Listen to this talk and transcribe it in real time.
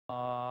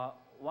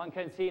one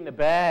can see in the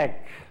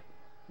back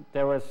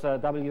there is a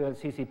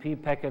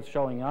WLCCP packet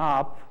showing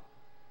up.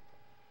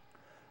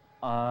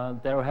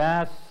 There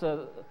has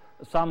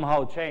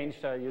somehow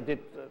changed. You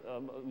did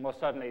most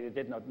certainly you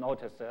did not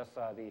notice this.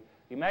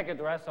 The MAC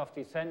address of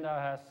the sender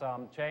has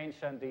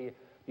changed, and the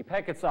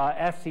packets are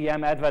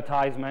SCM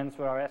advertisements,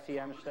 where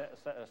SCM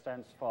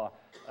stands for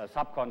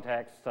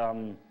subcontext,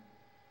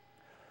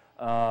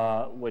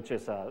 which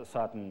is a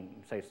certain,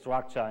 say,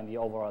 structure in the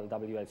overall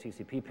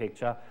WLCCP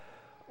picture.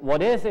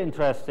 What is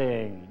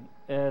interesting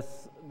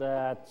is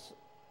that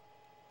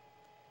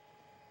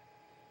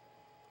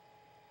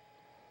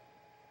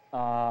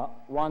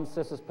once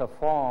this is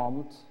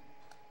performed,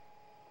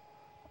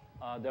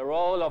 the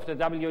role of the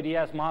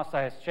WDS master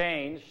has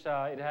changed.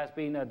 It has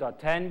been a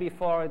 .10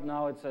 before it,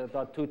 now it's a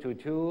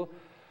 .222.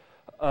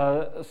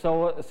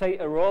 So say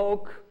a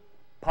rogue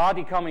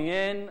party coming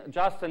in,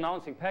 just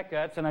announcing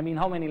packets, and I mean,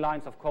 how many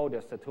lines of code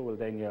is the tool,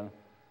 Daniel?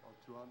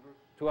 200.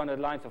 200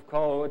 lines of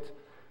code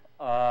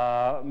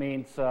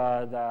means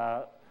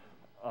the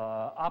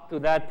up to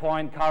that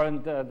point,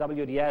 current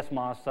WDS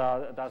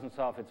master doesn't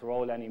serve its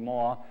role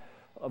anymore,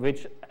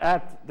 which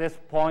at this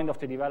point of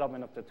the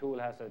development of the tool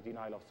has a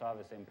denial of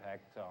service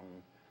impact.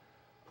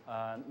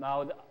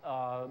 Now,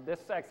 this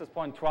access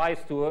point tries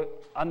to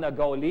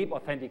undergo leap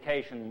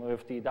authentication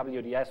with the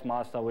WDS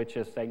master, which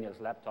is Daniel's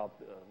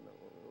laptop,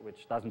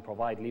 which doesn't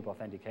provide leap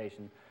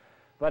authentication.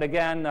 But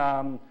again,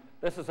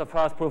 this is the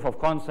first proof of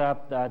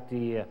concept that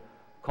the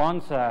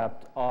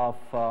concept of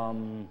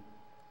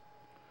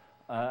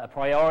a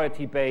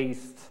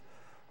priority-based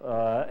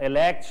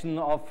election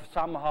of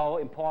somehow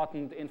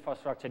important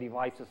infrastructure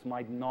devices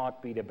might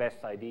not be the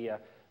best idea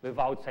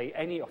without, say,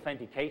 any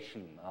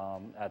authentication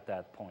at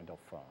that point of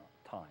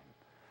time.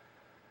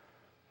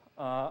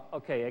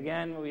 Okay,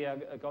 again, we are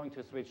going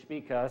to switch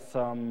speakers.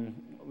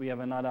 We have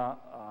another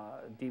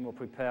demo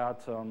prepared.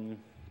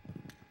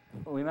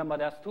 Remember,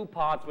 there's two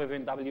parts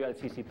within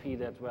WLCCP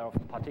that were of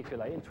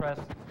particular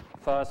interest.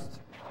 First,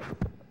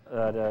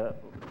 the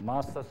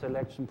master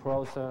selection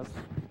process.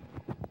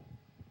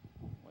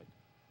 Wait,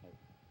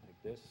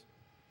 take this.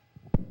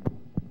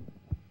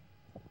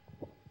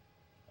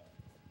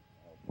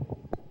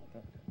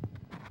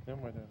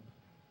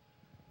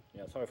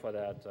 Yeah, sorry for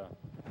that. Yeah,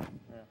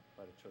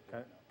 but it should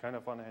kind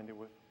of unhandy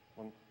with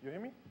one. You hear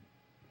me?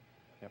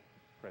 Yeah,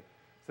 great.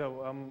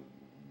 So,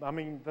 I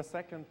mean, the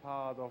second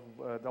part of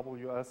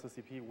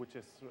WLCCP, which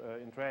is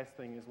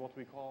interesting, is what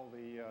we call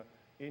the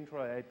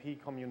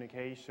intra-IP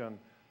communication,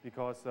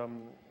 because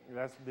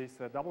there's this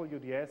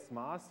WDS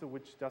master,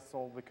 which does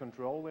all the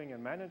controlling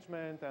and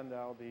management, and there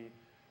are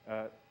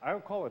the, I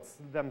would call it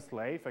them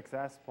slave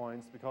access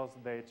points, because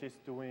they're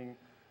just doing,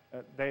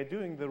 they're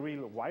doing the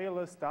real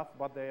wireless stuff,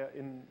 but they're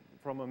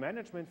from a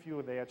management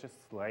view, they are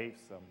just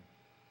slaves.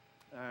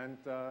 And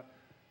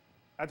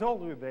I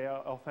told you they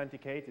are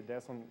authenticated.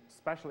 There's some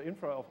special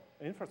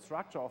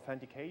infrastructure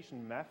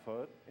authentication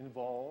method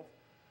involved,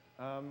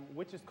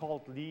 which is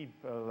called LEAP,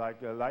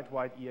 like a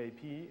lightweight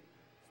EAP.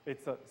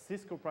 It's a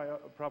Cisco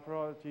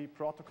proprietary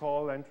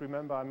protocol, and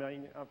remember, I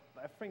mean,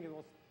 I think it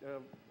was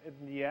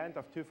in the end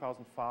of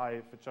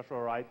 2005,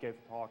 Joshua Wright gave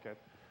a talk at,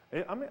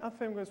 I mean, I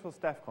think this was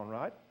DEF CON,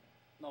 right?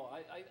 No,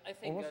 I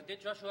think,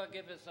 did Joshua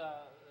give us,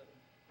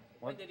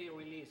 when did he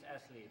release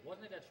SLEAP?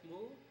 Wasn't it at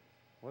SHMU?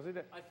 Was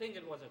it? I think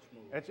it was at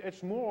SHMU. At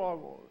SHMU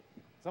or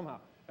somehow.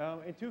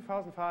 In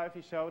 2005,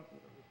 he showed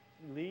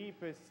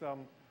LEAP is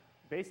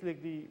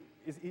basically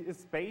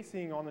is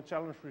basing on a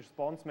challenge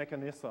response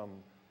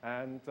mechanism.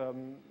 And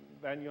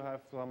then you have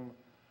some,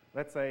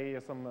 let's say,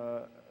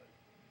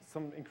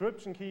 some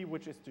encryption key,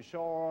 which is too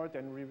short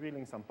and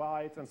revealing some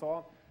bytes and so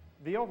on.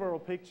 The overall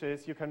picture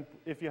is you can,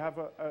 if you have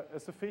a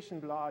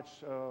sufficient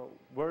large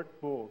word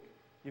book,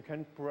 you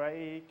can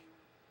break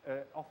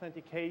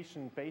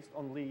authentication based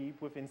on LEAP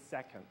within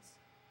seconds.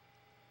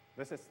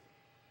 This is,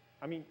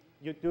 I mean,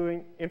 you're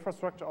doing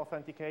infrastructure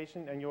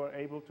authentication and you're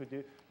able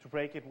to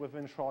break it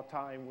within a short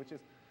time, which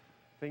is,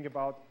 think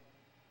about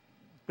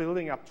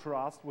building up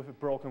trust with a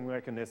broken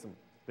mechanism.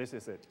 This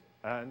is it.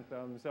 And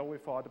so we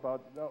thought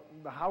about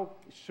how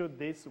should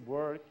this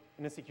work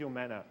in a secure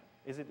manner?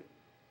 Is it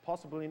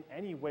possible in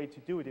any way to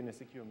do it in a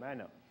secure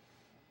manner?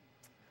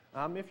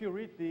 If you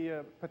read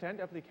the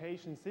patent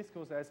application,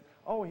 Cisco says,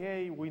 oh,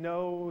 hey, we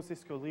know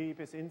Cisco LEAP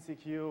is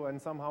insecure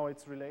and somehow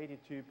it's related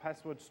to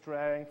password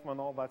strength and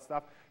all that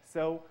stuff.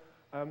 So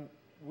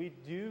we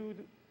do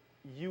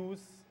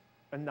use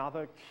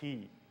another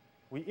key.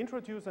 We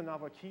introduce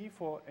another key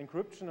for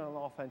encryption and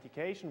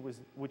authentication,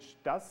 which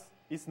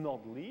is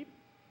not LEAP,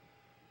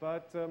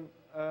 but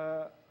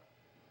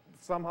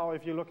somehow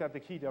if you look at the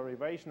key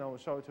derivation, I will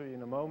show it to you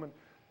in a moment,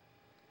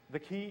 the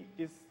key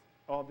is,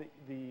 or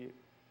the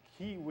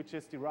key which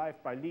is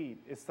derived by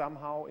LEAP is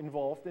somehow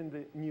involved in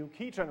the new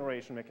key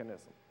generation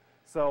mechanism.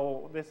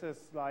 So this is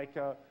like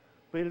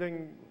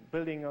building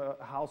a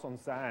house on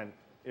sand.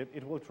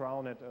 it will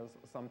drown at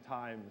some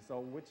time.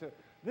 So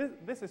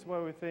this is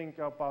where we think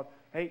about,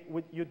 hey,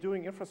 you're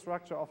doing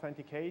infrastructure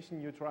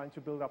authentication, you're trying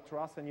to build up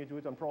trust, and you do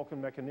it on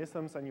broken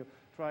mechanisms, and you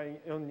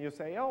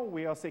say, oh,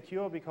 we are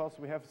secure because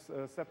we have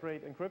a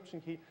separate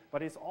encryption key,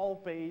 but it's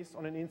all based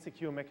on an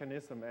insecure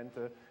mechanism. And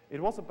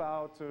it was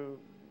about to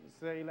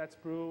say, let's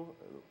prove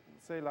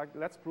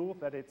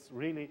that it's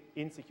really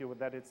insecure,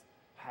 that it's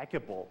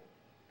hackable.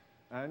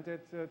 And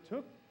it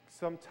took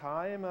some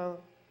time.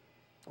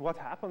 What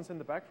happens in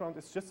the background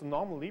is just a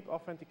normal leap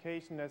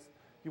authentication as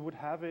you would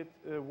have it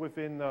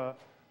within,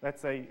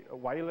 let's say, a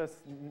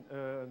wireless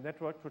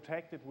network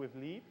protected with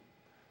leap.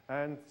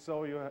 And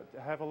so you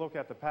have a look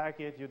at the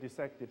packet, you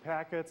dissect the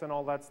packets and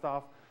all that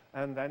stuff,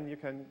 and then you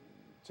can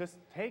just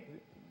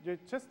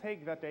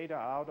take that data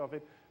out of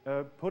it,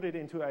 put it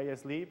into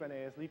ASLeap, and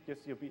ASLeap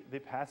gives you the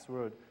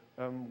password,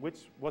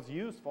 which was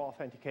used for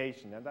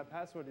authentication. And that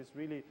password is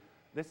really,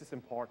 this is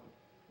important.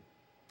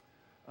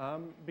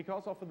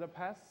 Because of the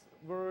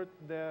password,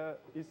 there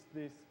is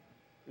this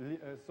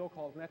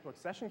so-called network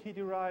session key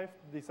derived.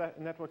 The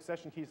network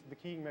session key is the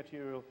keying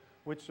material,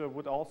 which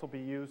would also be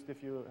used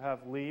if you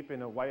have leap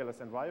in a wireless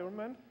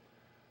environment.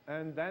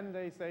 And then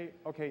they say,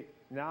 okay,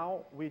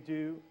 now we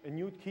do a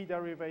new key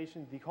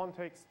derivation, the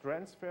context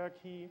transfer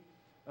key,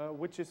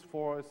 which is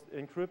for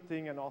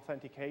encrypting and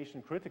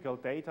authentication critical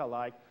data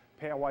like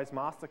pairwise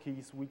master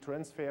keys we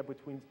transfer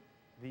between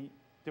the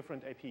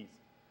different APs.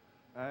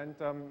 And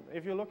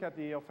if you look at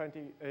the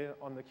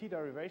on the key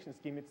derivation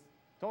scheme, it's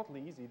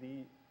totally easy.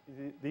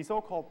 The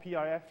so-called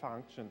PRF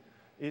function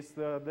is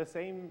the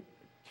same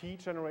key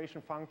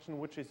generation function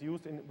which is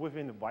used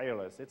within the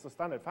wireless. It's a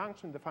standard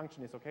function. The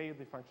function is okay.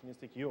 The function is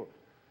secure.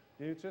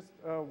 You just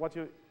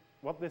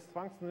what this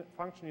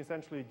function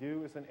essentially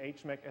do is an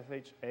HMAC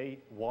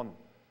SHA1,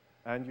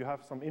 and you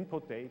have some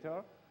input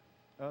data.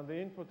 The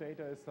input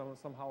data is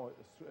somehow,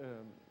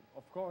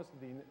 of course,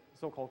 the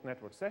so-called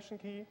network session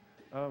key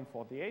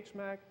for the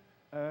HMAC,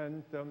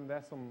 and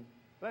there's some.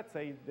 Let's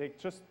say they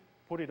just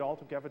put it all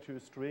together to a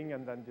string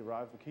and then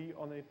derive the key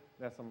on it.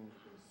 There's some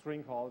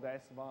string called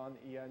S1,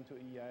 EN to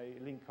EA,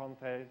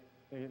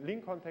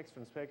 link context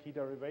transfer key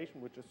derivation,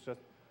 which is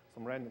just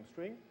some random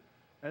string.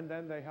 And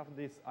then they have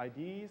these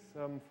IDs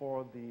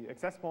for the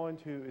access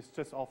point who is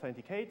just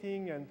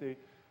authenticating, and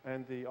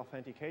the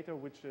authenticator,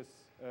 which is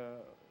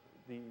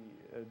the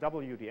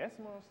WDS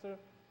master.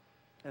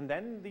 And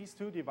then these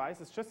two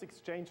devices just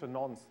exchange a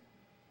nonce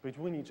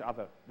between each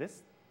other.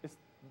 This is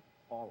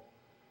all.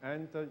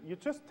 And you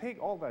just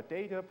take all that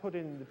data, put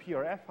in the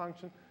PRF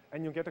function,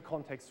 and you get a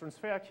context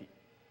transfer key.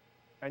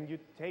 And you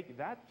take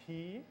that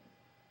key,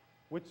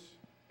 which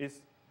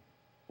is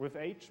with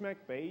HMAC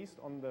based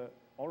on the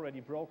already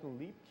broken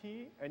leap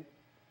key, and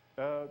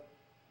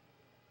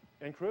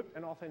encrypt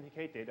and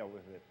authenticate data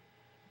with it.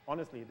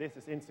 Honestly, this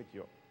is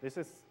insecure. This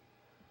is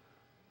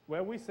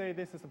where we say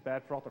this is a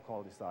bad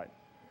protocol design,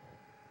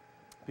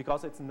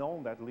 because it's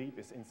known that leap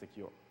is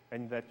insecure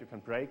and that you can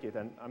break it.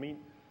 And I mean,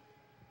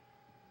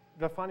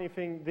 the funny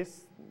thing,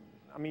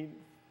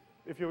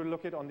 if you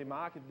look at on the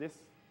market,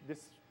 this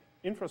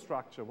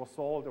infrastructure was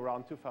sold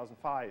around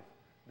 2005.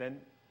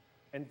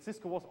 And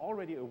Cisco was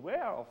already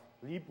aware of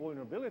leap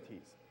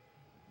vulnerabilities,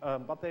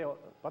 but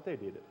they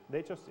did it.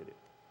 They just did it.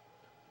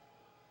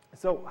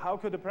 So how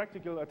could a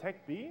practical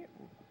attack be?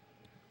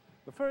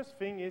 The first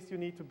thing is you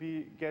need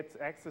to get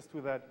access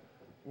to that.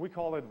 We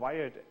call it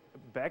wired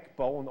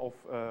backbone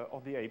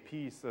of the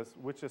APs,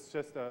 which is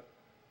just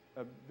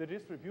the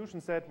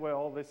distribution set where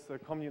all this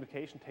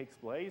communication takes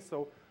place.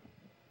 So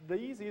the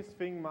easiest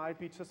thing might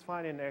be just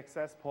find an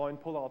access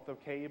point, pull out the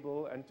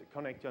cable, and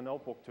connect your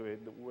notebook to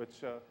it,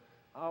 which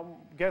I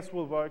guess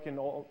will work in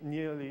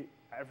nearly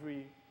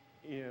every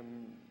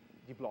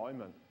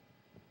deployment.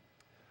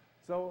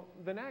 So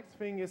the next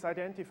thing is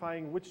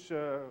identifying which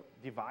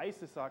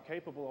devices are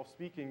capable of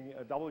speaking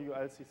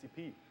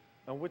WLCCP,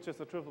 and which is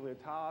a trivial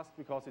task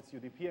because it's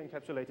UDP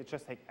encapsulated.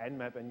 Just take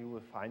Nmap and you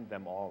will find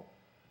them all.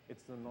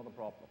 It's not a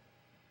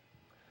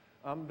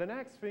problem. The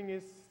next thing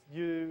is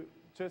you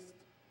just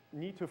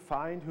need to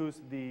find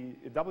who's the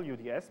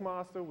WDS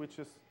master, which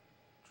is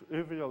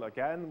trivial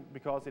again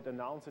because it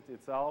announces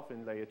itself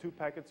in layer 2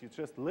 packets. You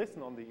just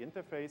listen on the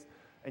interface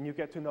and you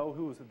get to know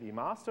who's the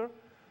master.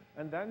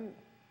 And then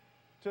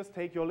just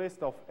take your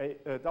list of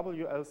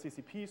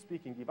WLCCP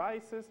speaking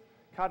devices,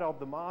 cut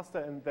out the master,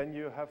 and then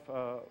you have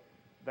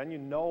then you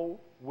know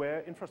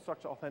where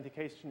infrastructure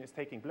authentication is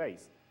taking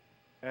place.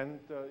 And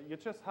you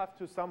just have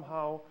to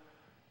somehow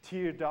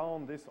tear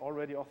down this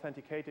already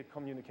authenticated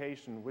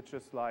communication, which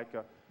is like,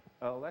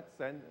 let's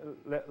send,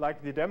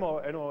 like the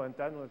demo Enno and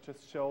Daniel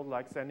just showed,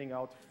 like sending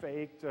out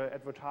faked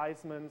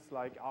advertisements,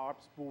 like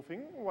ARP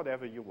spoofing,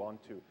 whatever you want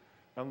to.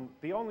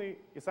 The only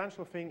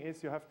essential thing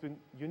is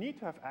you need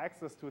to have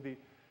access to the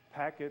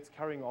packets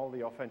carrying all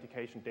the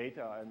authentication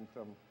data, and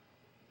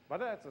but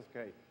that's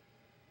okay.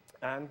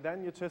 And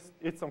then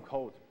it's some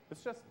code.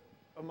 It's just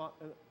a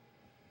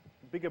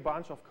bigger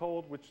bunch of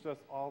code which does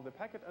all the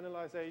packet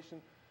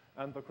analyzation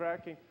and the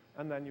cracking,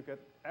 and then you get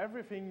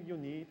everything you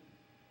need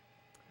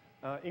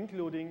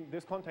including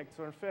this context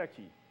transfer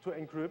key to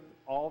encrypt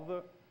all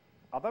the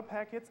other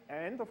packets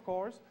and, of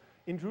course,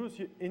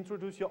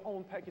 introduce your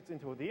own packets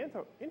into the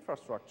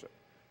infrastructure.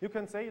 You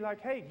can say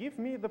like, hey, give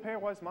me the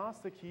pairwise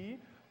master key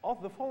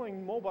of the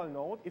following mobile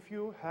node if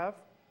you have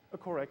a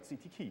correct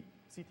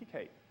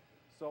CTK.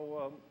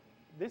 So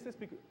this is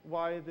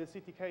why the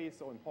CTK is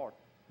so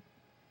important.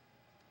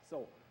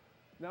 So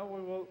now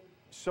we will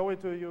show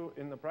it to you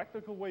in a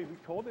practical way. We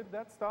coded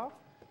that stuff.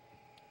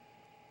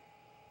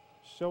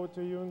 Show it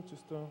to you in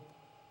just a...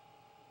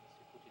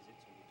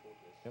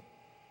 Yep.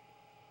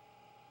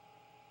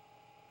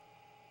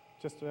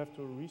 Just to have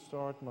to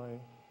restart my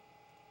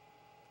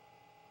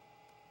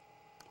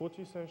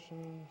PuTTY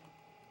session.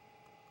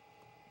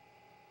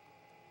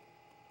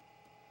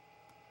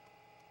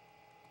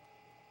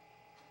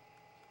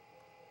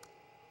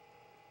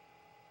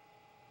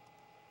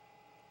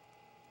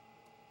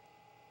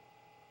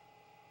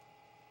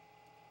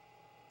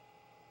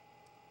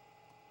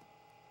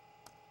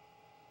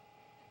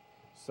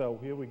 So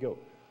here we go.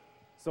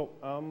 So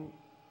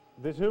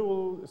the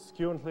tool is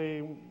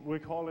currently, we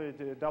call it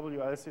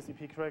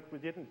WLCCP crack. We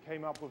didn't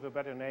came up with a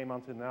better name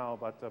until now,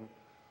 but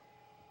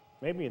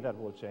maybe that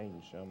will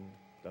change.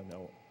 Don't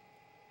know.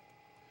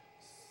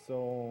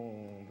 So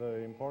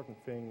the important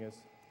thing is,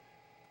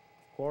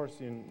 of course,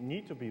 you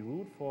need to be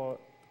root for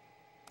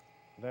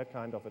that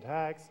kind of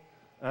attacks.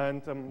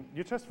 And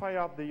you just fire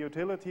up the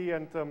utility,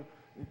 and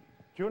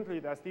currently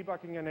there's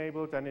debugging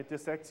enabled, and it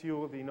dissects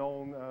you the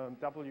known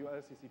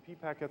WLCCP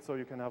packet, so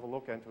you can have a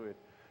look into it.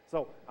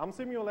 So I'm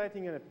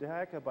simulating an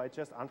attack by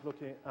just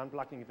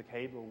unblocking the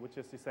cable, which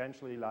is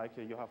essentially like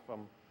you have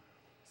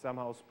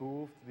somehow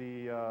spoofed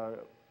the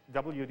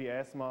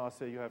WDS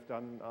master, you have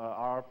done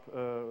ARP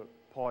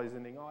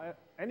poisoning, or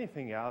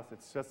anything else.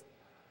 It's just,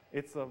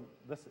 it's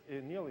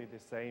nearly the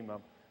same.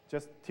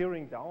 Just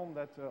tearing down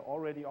that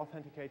already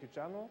authenticated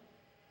channel.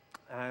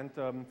 And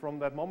from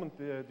that moment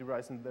the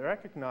device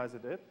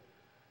recognizes it,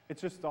 it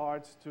just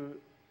starts to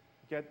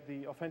get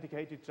the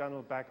authenticated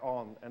channel back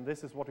on. And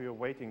this is what we are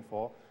waiting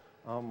for.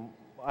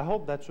 I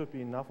hope that should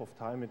be enough of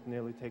time. It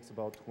nearly takes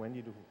about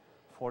 20 to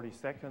 40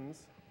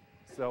 seconds.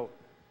 So,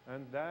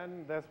 and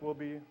then that will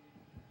be...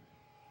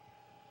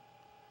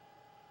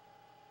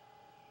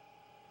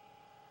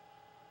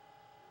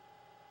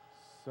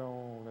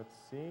 So let's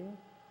see.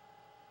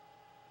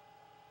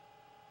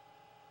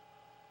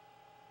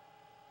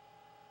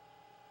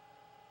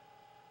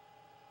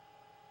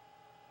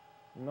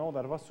 No,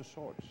 that was too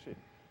short. Shit.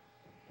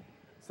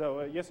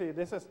 So you see,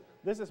 this is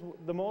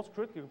the most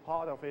critical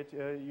part of it.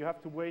 You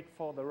have to wait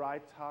for the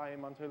right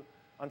time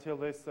until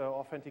this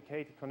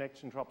authenticated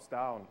connection drops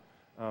down.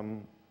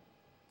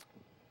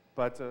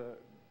 But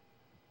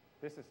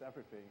this is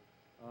everything.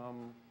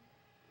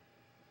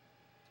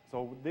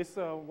 So this,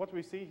 what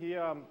we see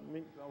here, I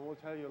will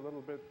tell you a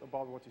little bit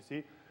about what you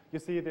see. You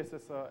see, this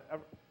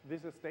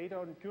is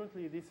data, and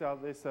currently these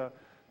are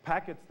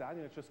packets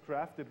Daniel just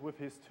crafted with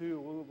his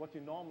tool. What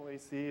you normally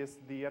see is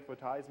the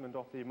advertisement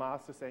of the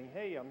master saying,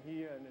 hey, I'm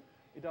here, and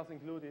it does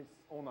include his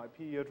own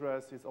IP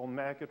address, his own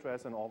MAC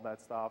address, and all that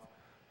stuff.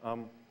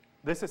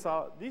 This is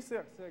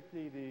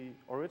exactly the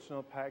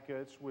original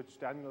package which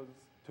Daniel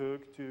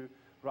took to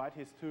write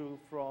his tool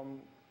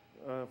from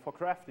for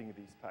crafting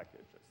these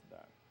packages.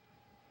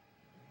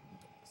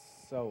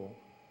 So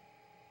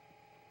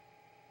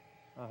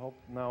I hope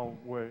now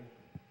we're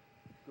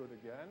good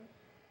again.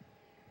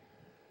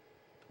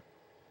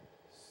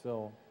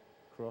 So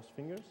cross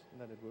fingers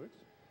that it works.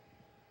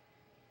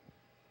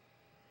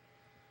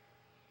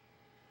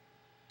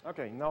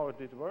 Okay, now it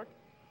did work.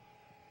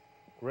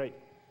 Great.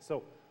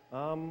 So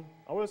I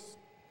will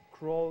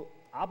scroll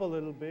up a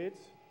little bit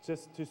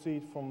just to see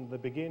it from the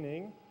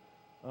beginning.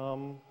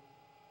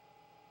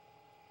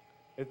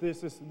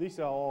 These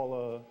are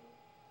all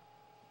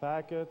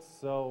packets.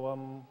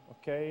 So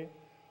okay,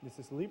 this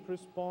is leap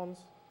response.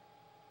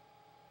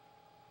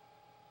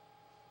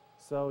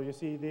 So you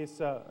see this,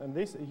 and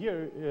this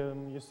here,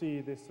 you see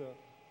this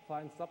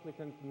find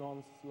supplicant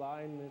nonce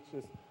line,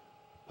 which is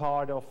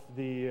part of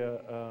the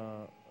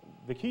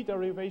key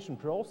derivation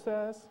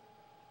process.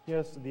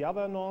 Here's the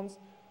other nonce,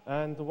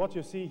 and what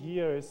you see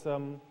here is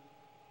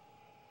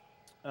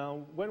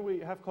when we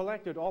have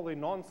collected all the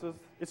nonces,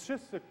 it's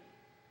just an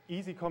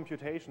easy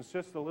computation. It's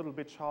just a little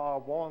bit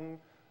SHA-1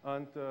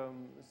 and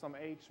some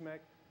HMAC,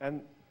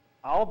 and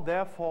out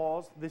there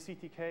falls the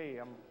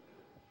CTK.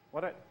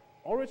 What I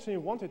originally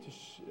wanted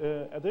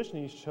to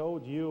additionally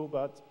showed you,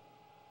 but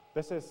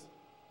this is,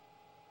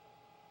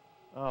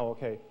 oh,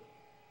 okay.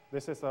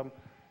 This is,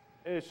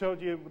 it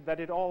showed you that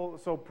it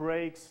also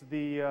breaks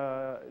the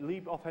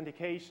leap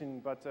authentication,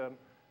 but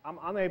I'm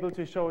unable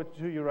to show it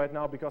to you right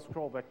now because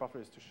scrollback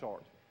buffer is too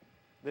short.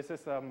 This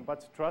is,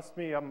 but trust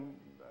me,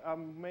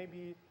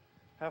 maybe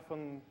have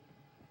an,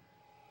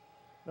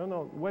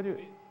 no, where do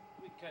you,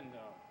 we can,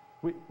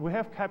 we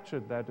have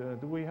captured that.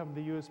 Do we have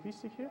the USB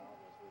stick here?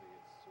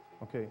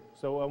 Okay,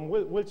 so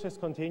we'll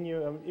just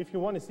continue. If you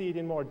want to see it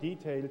in more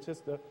detail,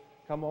 just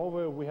come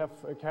over. We have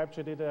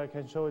captured it. I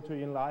can show it to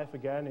you in live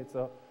again. It's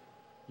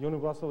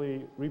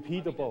universally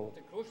repeatable.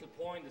 The crucial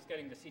point is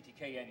getting the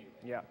CTK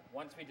anyway. Yeah.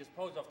 Once we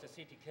dispose of the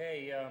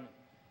CTK,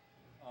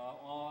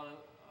 all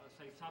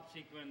say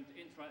subsequent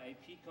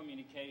intra-AP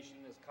communication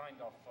is kind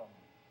of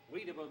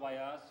readable by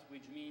us,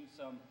 which means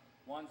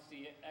once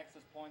the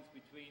access points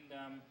between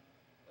them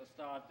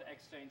start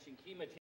exchanging key material.